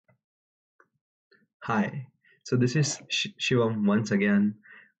Hi, so this is Shivam once again.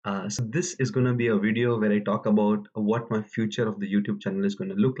 So this is going to be a video where I talk about what my future of the YouTube channel is going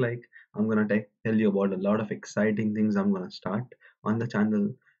to look like. I'm going to tell you about a lot of exciting things I'm going to start on the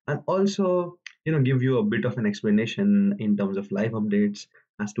channel, and also give you a bit of an explanation in terms of live updates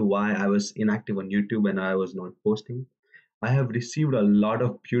as to why I was inactive on YouTube and I was not posting. I have received a lot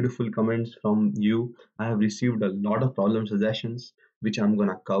of beautiful comments from you. I have received a lot of problem suggestions which I'm going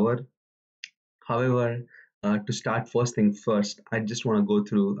to cover. However, to start first thing first, I just want to go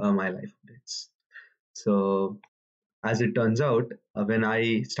through my life updates. So, as it turns out, when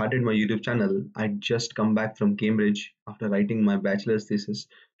I started my YouTube channel, I just come back from Cambridge after writing my bachelor's thesis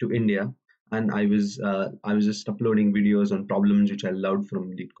to India, and I was just uploading videos on problems which I loved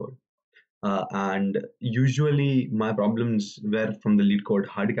from LeetCode. And usually my problems were from the LeetCode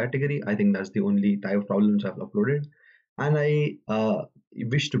hard category. I think that's the only type of problems I've uploaded, and I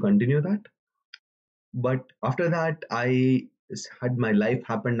wish to continue that. But after that, had my life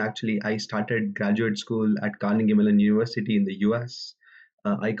happened. Actually, I started graduate school at Carnegie Mellon University in the US.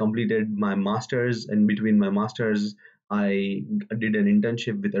 I completed my master's, and between my master's, I did an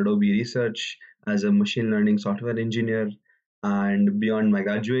internship with Adobe Research as a machine learning software engineer. And beyond my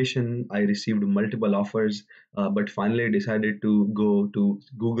graduation, I received multiple offers, but finally decided to go to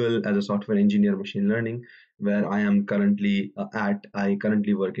Google as a software engineer, machine learning, where I am currently at. I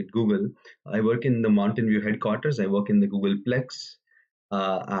currently work at Google. I work in the Mountain View headquarters. I work in the Google Plex.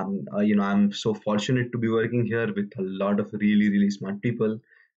 I'm so fortunate to be working here with a lot of really, really smart people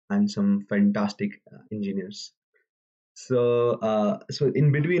and some fantastic engineers. So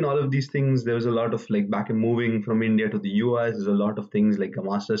in between all of these things, there was a lot of like back and moving from India to the US. There's a lot of things like a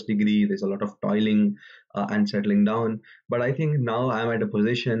master's degree. There's a lot of toiling and settling down. But I think now I'm at a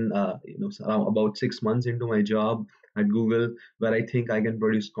position, about 6 months into my job at Google, where I think I can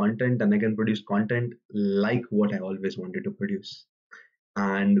produce content and I can produce content like what I always wanted to produce.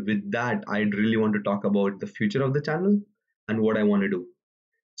 And with that, I'd really want to talk about the future of the channel and what I want to do.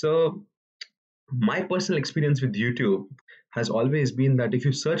 So my personal experience with YouTube has always been that if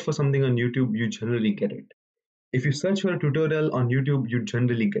you search for something on YouTube, you generally get it. If you search for a tutorial on YouTube, you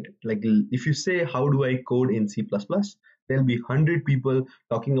generally get it. Like if you say, how do I code in C++, there'll be 100 people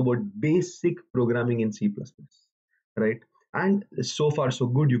talking about basic programming in C++, right? And so far, so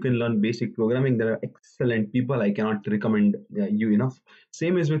good. You can learn basic programming. There are excellent people. I cannot recommend you enough.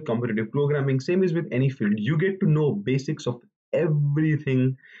 Same is with competitive programming. Same is with any field. You get to know basics of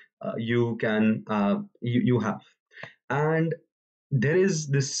everything you have. And there is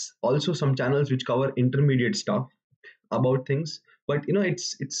this also some channels which cover intermediate stuff about things, but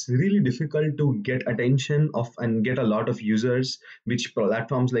it's really difficult to get attention of and get a lot of users, which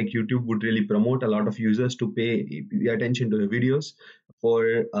platforms like YouTube would really promote a lot of users to pay attention to the videos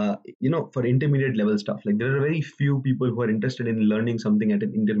for for intermediate level stuff. Like there are very few people who are interested in learning something at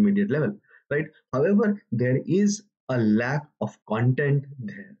an intermediate level, right? However, there is a lack of content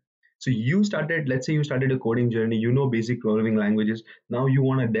there. So you started, let's say you started a coding journey, basic programming languages. Now you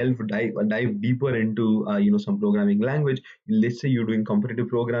want to dive deeper into some programming language. Let's say you're doing competitive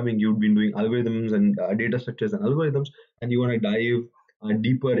programming, you've been doing algorithms and data structures and algorithms, and you want to dive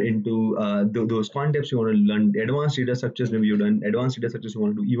deeper into those concepts. You want to learn advanced data structures. Maybe you've done advanced data structures, you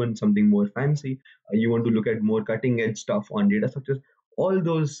want to do even something more fancy. You want to look at more cutting edge stuff on data structures. All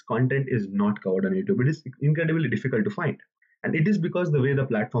those content is not covered on YouTube. It is incredibly difficult to find, and it is because the way the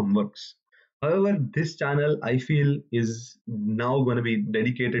platform works. However, this channel I feel is now going to be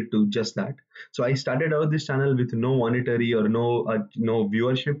dedicated to just that. So I started out this channel with no monetary or no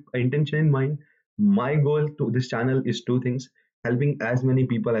viewership intention in mind. My goal to this channel is two things: helping as many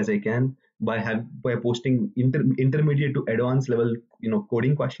people as I can by posting intermediate to advanced level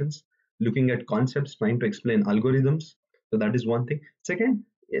coding questions, looking at concepts, trying to explain algorithms. So that is one thing. Second,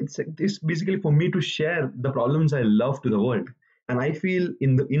 it's basically for me to share the problems I love to the world. And I feel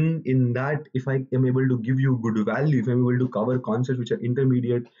in that, if I am able to give you good value, if I'm able to cover concepts which are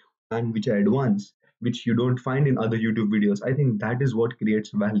intermediate and which are advanced, which you don't find in other YouTube videos, I think that is what creates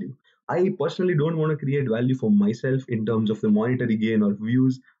value. I personally don't want to create value for myself in terms of the monetary gain or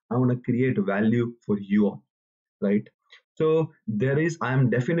views. I want to create value for you all, right? So I am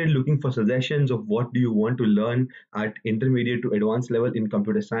definitely looking for suggestions of what do you want to learn at intermediate to advanced level in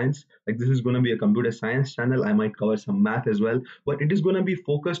computer science. Like this is going to be a computer science channel. I might cover some math as well, but it is going to be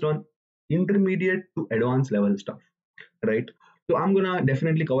focused on intermediate to advanced level stuff, right? So I'm going to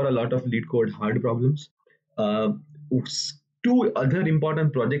definitely cover a lot of lead code hard problems. uh, Two other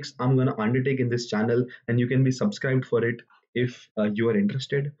important projects I'm going to undertake in this channel, and you can be subscribed for it if you are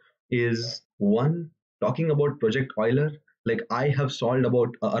interested, is one, talking about Project Euler. Like I have solved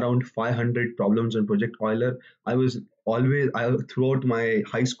about around 500 problems on Project Euler. I was always, throughout my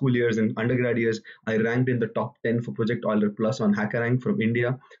high school years and undergrad years, I ranked in the top 10 for Project Euler Plus on HackerRank from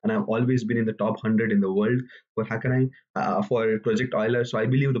India, and I've always been in the top 100 in the world for HackerRank for Project Euler. So I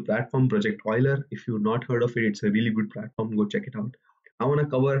believe the platform Project Euler, if you've not heard of it, it's a really good platform. Go check it out. I want to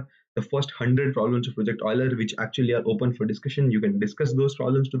cover the first 100 problems of Project Euler, which actually are open for discussion. You can discuss those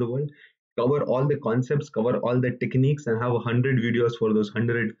problems to the world, cover all the concepts, cover all the techniques, and have 100 videos for those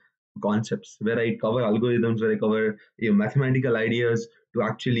 100 concepts where I cover algorithms, where I cover mathematical ideas to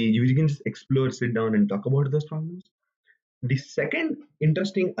actually you can just explore, sit down, and talk about those problems. The second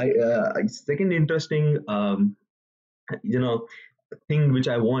interesting you know thing which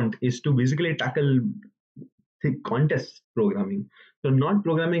I want is to basically tackle the contest programming. So not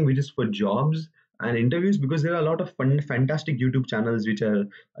programming which is for jobs and interviews, because there are a lot of fantastic YouTube channels which are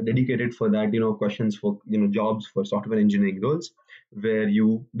dedicated for that. Questions for jobs for software engineering roles, where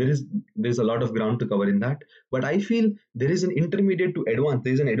you there's a lot of ground to cover in that. But I feel there is an intermediate to advanced.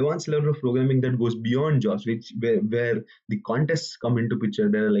 There is an advanced level of programming that goes beyond jobs, which where the contests come into picture.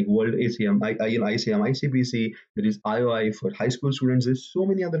 There are like World ACM, ICM, ICPC. There is IOI for high school students. There's so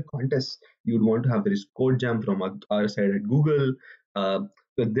many other contests you'd want to have. There is Comejam from our side at Google. Uh,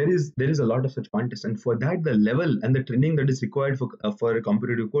 so there is a lot of such contests, and for that the level and the training that is required for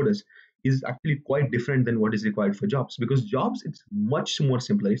competitive coders is actually quite different than what is required for jobs. Because jobs, it's much more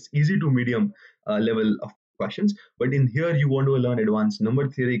simpler. It's easy to medium level of questions, but in here you want to learn advanced number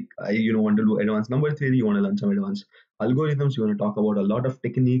theory. You want to do advanced number theory. You want to learn some advanced algorithms. You want to talk about a lot of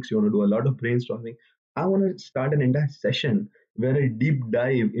techniques. You want to do a lot of brainstorming. I want to start an entire session where I deep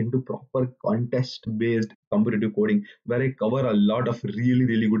dive into proper contest based competitive coding, where I cover a lot of really,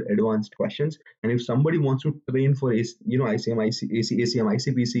 really good advanced questions. And if somebody wants to train for ICM, ACM,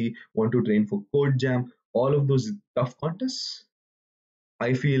 ICPC, want to train for Code Jam, all of those tough contests,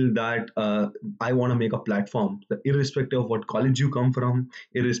 I feel that I want to make a platform that irrespective of what college you come from,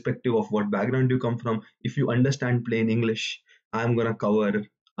 irrespective of what background you come from, if you understand plain English, I'm gonna cover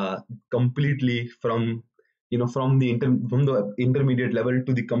completely from the intermediate level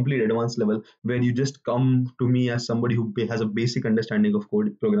to the complete advanced level, where you just come to me as somebody who has a basic understanding of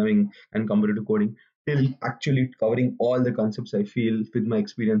code programming and competitive coding, till actually covering all the concepts. I feel with my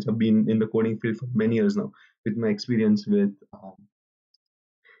experience, I've been in the coding field for many years now, with my experience with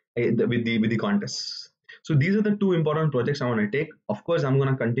the contests. So these are the two important projects I want to take. Of course, I'm going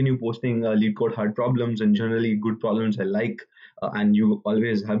to continue posting lead code hard problems and generally good problems I like. And you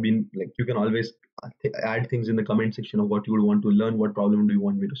always have been like, you can always add things in the comment section of what you would want to learn, what problem do you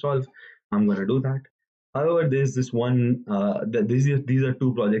want me to solve. I'm going to do that. However, there's this one, these are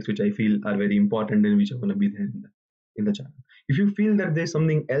two projects which I feel are very important and which are going to be there in the channel. If you feel that there's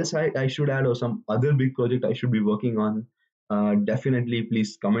something else I should add, or some other big project I should be working on, definitely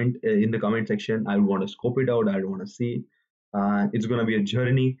please comment in the comment section. I want to scope it out. I want to see. It's going to be a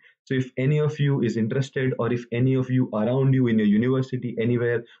journey. So if any of you is interested, or if any of you around you in your university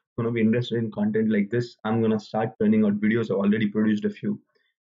anywhere going to be interested in content like this, I'm going to start turning out videos. I've already produced a few.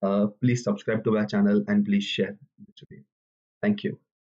 Please subscribe to our channel and please share this video. Thank you.